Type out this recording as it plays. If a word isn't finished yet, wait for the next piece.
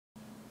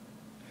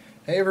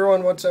Hey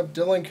everyone, what's up?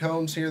 Dylan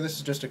Combs here. This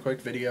is just a quick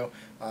video.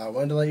 I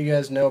wanted to let you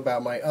guys know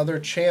about my other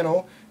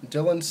channel,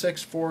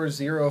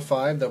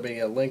 Dylan6405. There'll be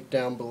a link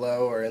down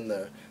below or in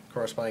the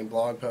corresponding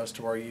blog post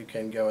where you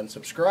can go and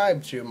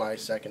subscribe to my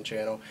second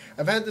channel.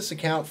 I've had this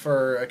account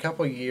for a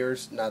couple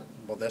years,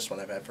 this one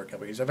I've had for a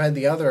couple years. I've had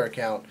the other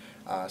account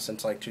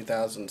since like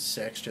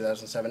 2006,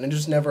 2007, and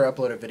just never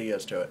uploaded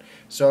videos to it.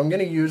 So I'm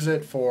going to use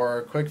it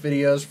for quick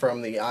videos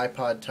from the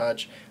iPod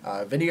Touch,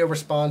 video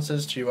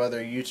responses to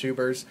other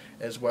YouTubers,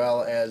 as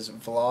well as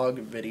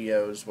vlog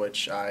videos,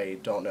 which I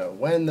don't know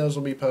when those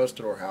will be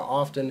posted or how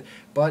often.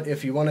 But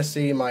if you want to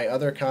see my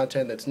other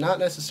content that's not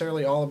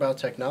necessarily all about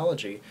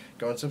technology,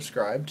 go and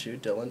subscribe to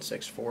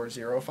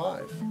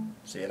Dylan6405.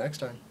 See you next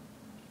time.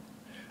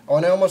 Oh,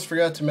 and I almost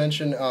forgot to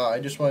mention, I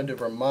just wanted to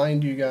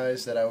remind you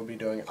guys that I will be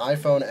doing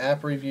iPhone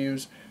app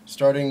reviews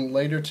starting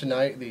later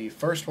tonight. The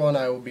first one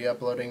I will be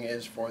uploading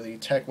is for the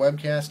Tech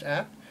Webcast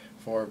app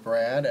for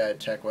Brad at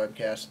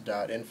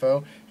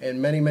techwebcast.info,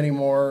 and many, many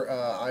more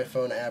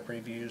iPhone app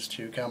reviews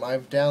to come.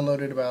 I've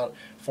downloaded about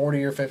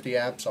 40 or 50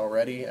 apps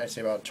already. I say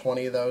about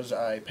 20 of those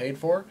I paid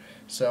for,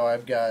 so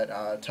I've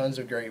got tons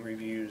of great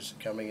reviews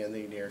coming in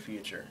the near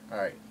future.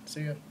 Alright,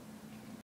 see ya.